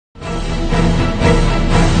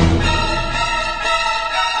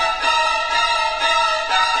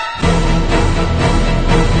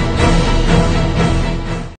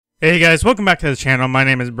Hey guys, welcome back to the channel. My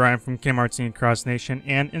name is Brian from Kingdom Hearts Cross Nation,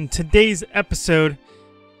 and in today's episode,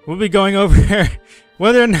 we'll be going over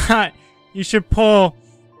whether or not you should pull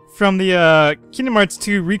from the Kingdom Hearts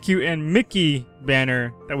 2 Riku and Mickey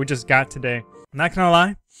banner that we just got today. I'm not gonna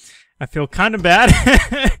lie, I feel kind of bad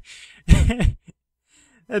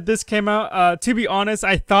that this came out. To be honest,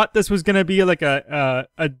 I thought this was gonna be like a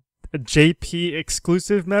JP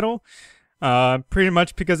exclusive medal. Pretty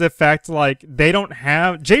much because of the fact, like,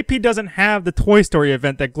 JP doesn't have the Toy Story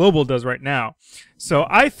event that Global does right now. So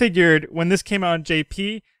I figured when this came out on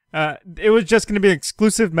JP, it was just going to be an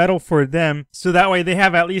exclusive medal for them. So that way they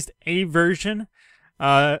have at least a version,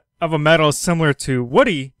 of a medal similar to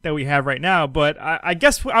Woody that we have right now. But I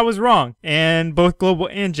guess I was wrong, and both Global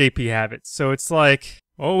and JP have it. So it's like,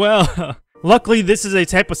 oh well. Luckily, this is a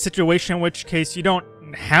type of situation in which case you don't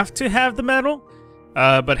have to have the medal.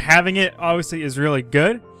 But having it obviously is really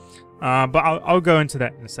good. But I'll go into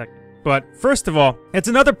that in a second. But first of all, it's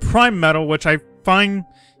another Prime medal, which I find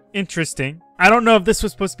interesting. I don't know if this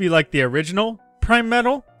was supposed to be like the original Prime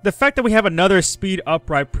medal. The fact that we have another Speed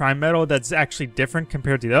Upright Prime medal that's actually different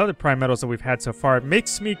compared to the other Prime medals that we've had so far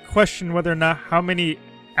makes me question whether or not how many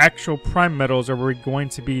actual Prime medals are we going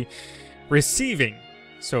to be receiving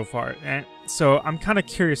so far. And so I'm kind of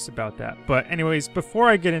curious about that. But anyways, before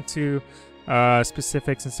I get into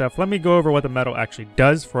specifics and stuff, let me go over what the medal actually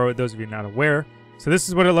does for those of you not aware. So this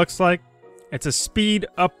is what it looks like. It's a Speed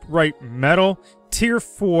Upright medal, tier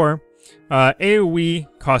 4,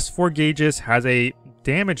 AoE, costs 4 gauges, has a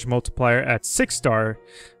damage multiplier at 6-star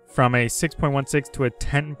from a 6.16 to a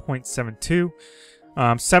 10.72.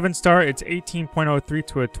 7-star, it's 18.03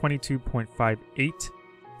 to a 22.58.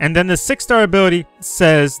 And then the 6-star ability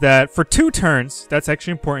says that for 2 turns, that's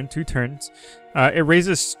actually important, 2 turns, it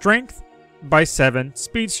raises strength by 7,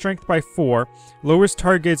 speed strength by 4, lowers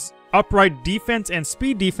targets upright defense and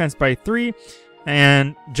speed defense by 3,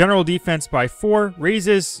 and general defense by 4,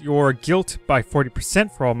 raises your guilt by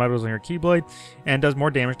 40% for all medals on your Keyblade, and does more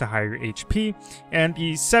damage to higher HP. And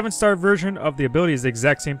the 7-star version of the ability is the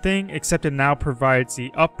exact same thing, except it now provides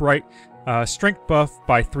the upright strength buff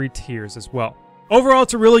by 3 tiers as well. Overall,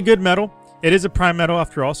 it's a really good medal. It is a Prime medal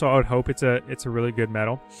after all, so I would hope it's a really good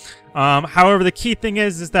medal. However, the key thing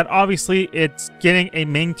is that obviously it's getting a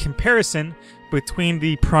main comparison between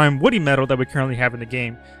the Prime Woody medal that we currently have in the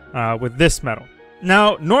game with this medal.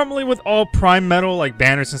 Now, normally with all Prime medal, like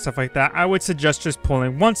banners and stuff like that, I would suggest just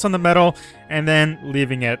pulling once on the medal and then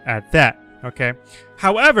leaving it at that. Okay.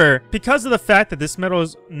 However, because of the fact that this medal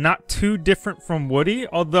is not too different from Woody,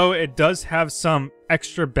 although it does have some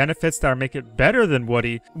extra benefits that make it better than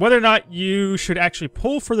Woody, whether or not you should actually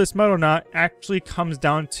pull for this medal or not actually comes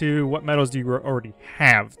down to what medals do you already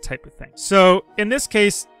have type of thing. So in this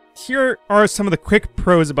case, here are some of the quick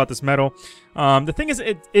pros about this medal. The thing is,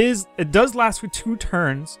 it does last for 2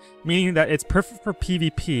 turns, meaning that it's perfect for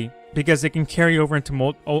PvP because it can carry over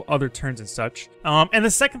into other turns and such. And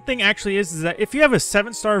the second thing actually is that if you have a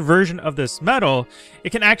 7-star version of this medal,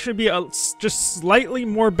 it can actually be just slightly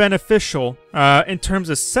more beneficial in terms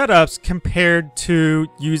of setups compared to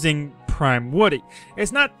using Prime Woody.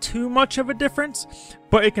 It's not too much of a difference,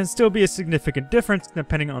 but it can still be a significant difference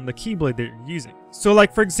depending on the Keyblade that you're using. So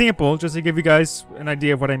like, for example, just to give you guys an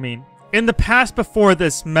idea of what I mean, in the past before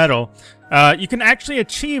this medal, you can actually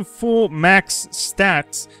achieve full max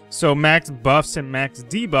stats, so max buffs and max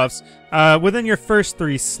debuffs, within your first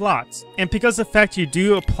 3 slots. And because of the fact you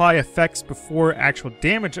do apply effects before actual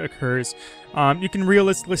damage occurs, you can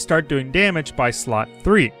realistically start doing damage by slot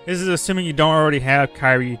 3. This is assuming you don't already have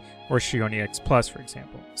Kairi or Shioni X Plus, for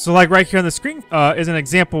example. So like right here on the screen is an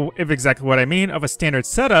example of exactly what I mean of a standard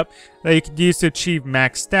setup that you can use to achieve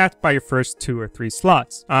max stats by your first 2 or 3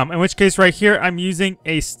 slots. In which case right here, I'm using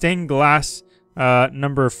a stained glass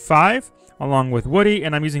number 5 along with Woody,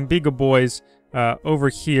 and I'm using Beagle Boys over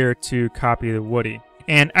here to copy the Woody.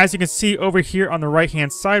 And as you can see over here on the right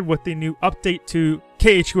hand side with the new update to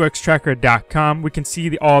KH2Tracker.com, we can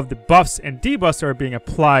see all of the buffs and debuffs that are being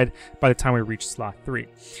applied by the time we reach slot 3.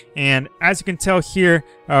 And as you can tell here,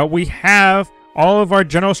 we have all of our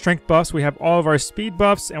general strength buffs, we have all of our speed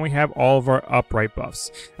buffs, and we have all of our upright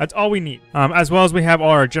buffs. That's all we need. As well as we have all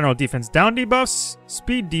our general defense down debuffs,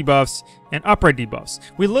 speed debuffs, and upright debuffs.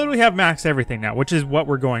 We literally have maxed everything now, which is what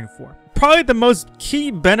we're going for. Probably the most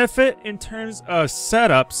key benefit in terms of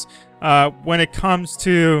setups when it comes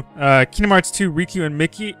to Kingdom Hearts 2 Riku and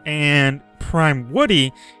Mickey and Prime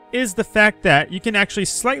Woody is the fact that you can actually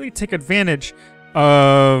slightly take advantage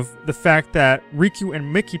of the fact that Riku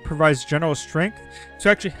and Mickey provides general strength to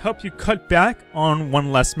actually help you cut back on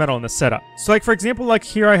one less medal in the setup. So like for example, like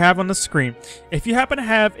here I have on the screen, if you happen to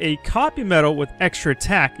have a copy medal with extra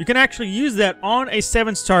attack, you can actually use that on a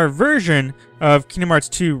 7-star version of Kingdom Hearts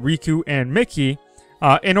 2 Riku and Mickey,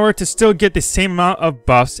 in order to still get the same amount of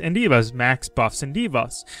buffs and debuffs, max buffs and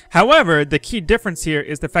debuffs. However, the key difference here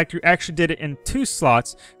is the fact you actually did it in 2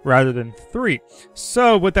 slots rather than 3.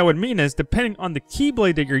 So what that would mean is, depending on the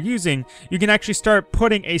Keyblade that you're using, you can actually start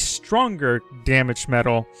putting a stronger damage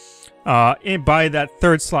medal in by that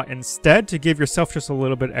 3rd slot instead, to give yourself just a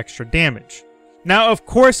little bit extra damage. Now, of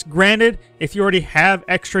course, granted, if you already have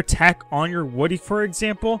extra attack on your Woody, for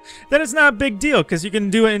example, that is not a big deal, because you can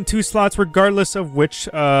do it in 2 slots regardless of which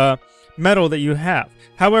medal that you have.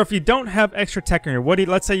 However, if you don't have extra attack on your Woody,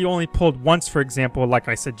 let's say you only pulled once, for example, like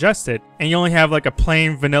I suggested, and you only have like a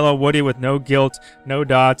plain vanilla Woody with no guilt, no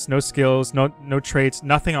dots, no skills, no traits,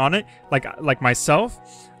 nothing on it, like myself,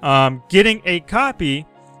 getting a copy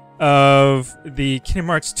of the Kingdom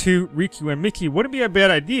Hearts 2 Riku and Mickey wouldn't be a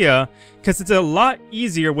bad idea, because it's a lot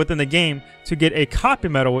easier within the game to get a copy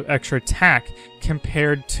medal with extra attack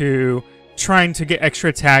compared to trying to get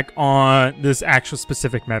extra attack on this actual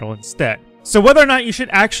specific medal instead. So whether or not you should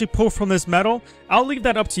actually pull from this medal, I'll leave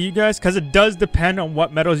that up to you guys, because it does depend on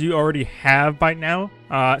what medals you already have by now.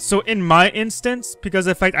 So in my instance, because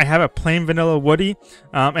of the fact I have a plain vanilla Woody,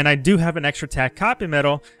 and I do have an extra attack copy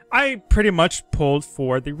medal, I pretty much pulled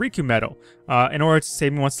for the Riku medal in order to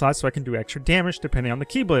save me 1 slot so I can do extra damage depending on the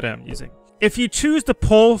Keyblade I'm using. If you choose to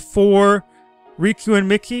pull for Riku and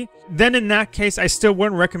Mickey, then in that case I still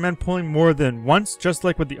wouldn't recommend pulling more than once, just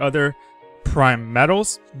like with the other Prime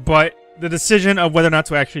medals. But the decision of whether or not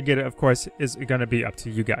to actually get it, of course, is going to be up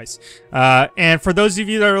to you guys. And for those of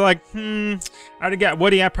you that are like, I already got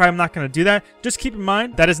Woody, I'm probably not going to do that. Just keep in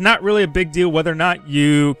mind that is not really a big deal whether or not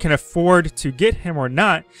you can afford to get him or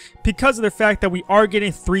not, because of the fact that we are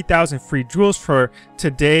getting 3,000 free jewels for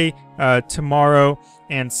today, tomorrow,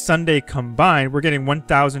 and Sunday combined. We're getting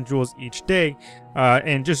 1,000 jewels each day.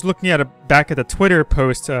 And just looking at back at the Twitter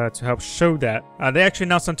post to help show that, they actually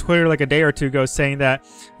announced on Twitter like a day or two ago saying that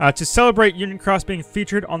to celebrate Union Cross being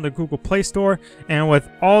featured on the Google Play Store, and with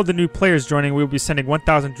all the new players joining, we will be sending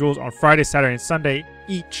 1,000 jewels on Friday, Saturday, and Sunday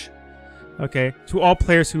each. Okay, to all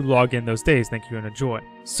players who log in those days. Thank you and enjoy.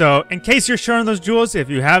 So, in case you're short on those jewels, if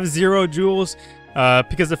you have 0 jewels,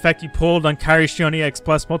 because of the fact you pulled on Kairi Shion EX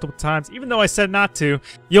Plus multiple times, even though I said not to,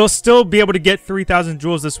 you'll still be able to get 3,000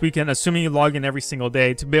 jewels this weekend, assuming you log in every single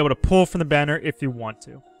day, to be able to pull from the banner if you want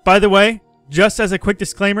to. By the way, just as a quick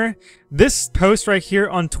disclaimer, this post right here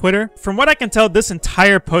on Twitter, from what I can tell, this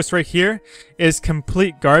entire post right here is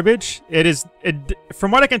complete garbage.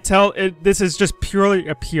 From what I can tell, this is just purely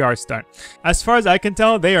a PR stunt. As far as I can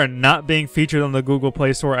tell, they are not being featured on the Google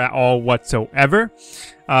Play Store at all whatsoever.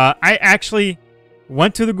 I actually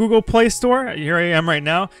went to the Google Play Store. Here I am right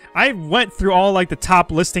now. I went through all like the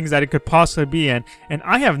top listings that it could possibly be in, and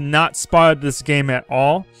I have not spotted this game at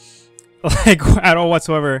all. Like, at all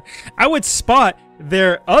whatsoever. I would spot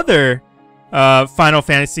their other Final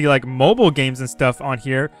Fantasy, like, mobile games and stuff on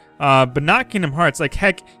here, but not Kingdom Hearts. Like,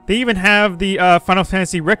 heck, they even have the Final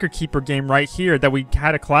Fantasy Record Keeper game right here that we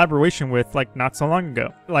had a collaboration with, like, not so long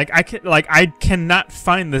ago. Like, I cannot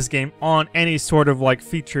find this game on any sort of, like,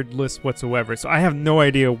 featured list whatsoever, so I have no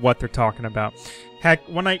idea what they're talking about. Heck,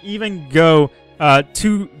 when I even go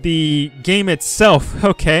to the game itself,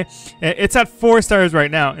 okay, it's at 4 stars right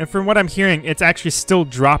now, and from what I'm hearing, it's actually still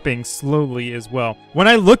dropping slowly as well. When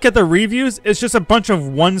I look at the reviews, it's just a bunch of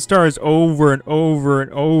 1 stars over and over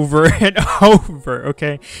and over and over,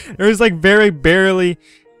 okay? There's like very barely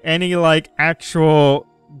any like actual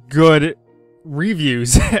good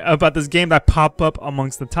reviews about this game that pop up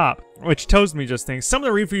amongst the top, which tells me just things. Some of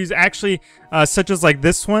the reviews actually, such as like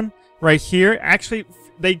this one right here, actually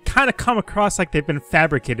they kind of come across like they've been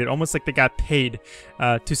fabricated, almost like they got paid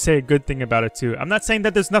to say a good thing about it too. I'm not saying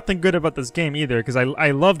that there's nothing good about this game either, because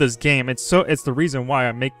I love this game. It's the reason why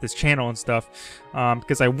I make this channel and stuff,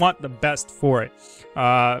 because I want the best for it.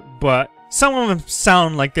 But some of them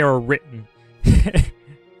sound like they were written.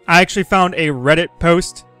 I actually found a Reddit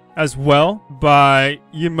post as well by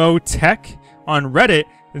Yemo Tech on Reddit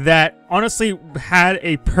that honestly had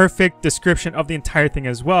a perfect description of the entire thing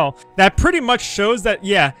as well. That pretty much shows that,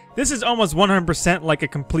 yeah, this is almost 100% like a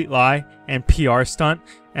complete lie and PR stunt,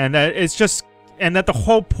 and that it's just, and that the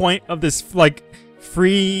whole point of this like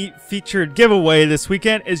free featured giveaway this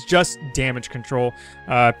weekend is just damage control,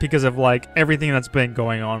 because of like everything that's been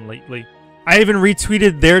going on lately. I even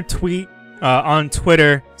retweeted their tweet on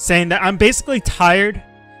Twitter saying that I'm basically tired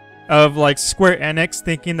of like Square Enix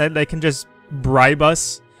thinking that they can just bribe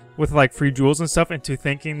us with like free jewels and stuff into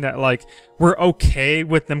thinking that like we're okay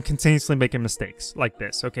with them continuously making mistakes like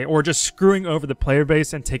this, okay, or just screwing over the player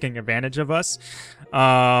base and taking advantage of us.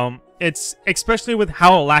 It's especially with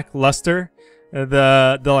how lackluster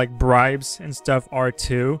the like bribes and stuff are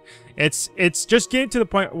too. It's just getting to the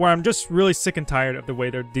point where I'm just really sick and tired of the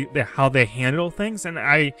way how they handle things, and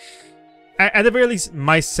at the very least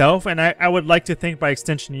myself, and I would like to think by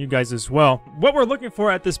extension you guys as well, what we're looking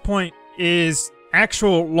for at this point is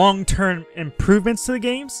actual long-term improvements to the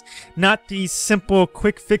games, not these simple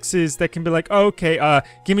quick fixes that can be like, oh, okay,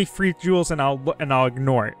 give me free jewels and I'll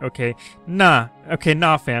ignore it. Okay, nah,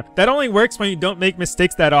 fam. That only works when you don't make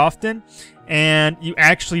mistakes that often and you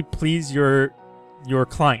actually please your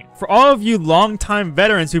client. For all of you longtime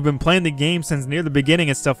veterans who've been playing the game since near the beginning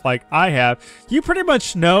and stuff like I have, you pretty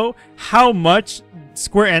much know how much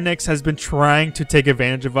Square Enix has been trying to take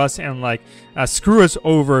advantage of us and like screw us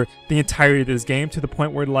over the entirety of this game, to the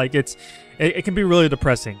point where like it can be really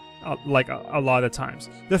depressing like a lot of times.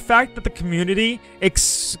 The fact that the community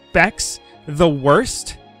expects the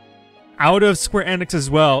worst out of Square Enix as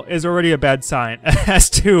well is already a bad sign as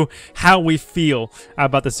to how we feel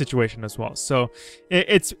about the situation as well. So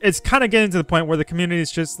it's kind of getting to the point where the community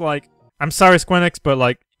is just like, I'm sorry Square Enix, but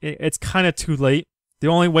like it's kind of too late. The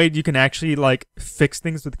only way you can actually like fix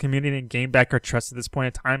things with the community and gain back our trust at this point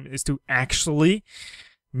in time is to actually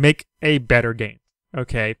make a better game.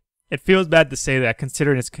 Okay, it feels bad to say that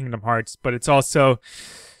considering it's Kingdom Hearts, but it's also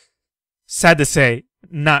sad to say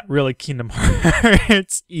not really Kingdom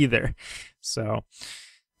Hearts either. So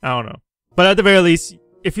I don't know, but at the very least,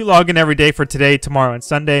 if you log in every day for today, tomorrow, and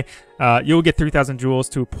Sunday, you'll get 3,000 jewels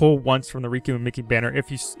to pull once from the Riku and Mickey banner if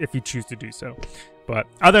you choose to do so. But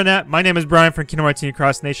other than that, my name is Brian from Kingdom Hearts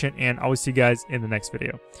Cross Nation, and I will see you guys in the next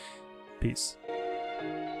video. Peace.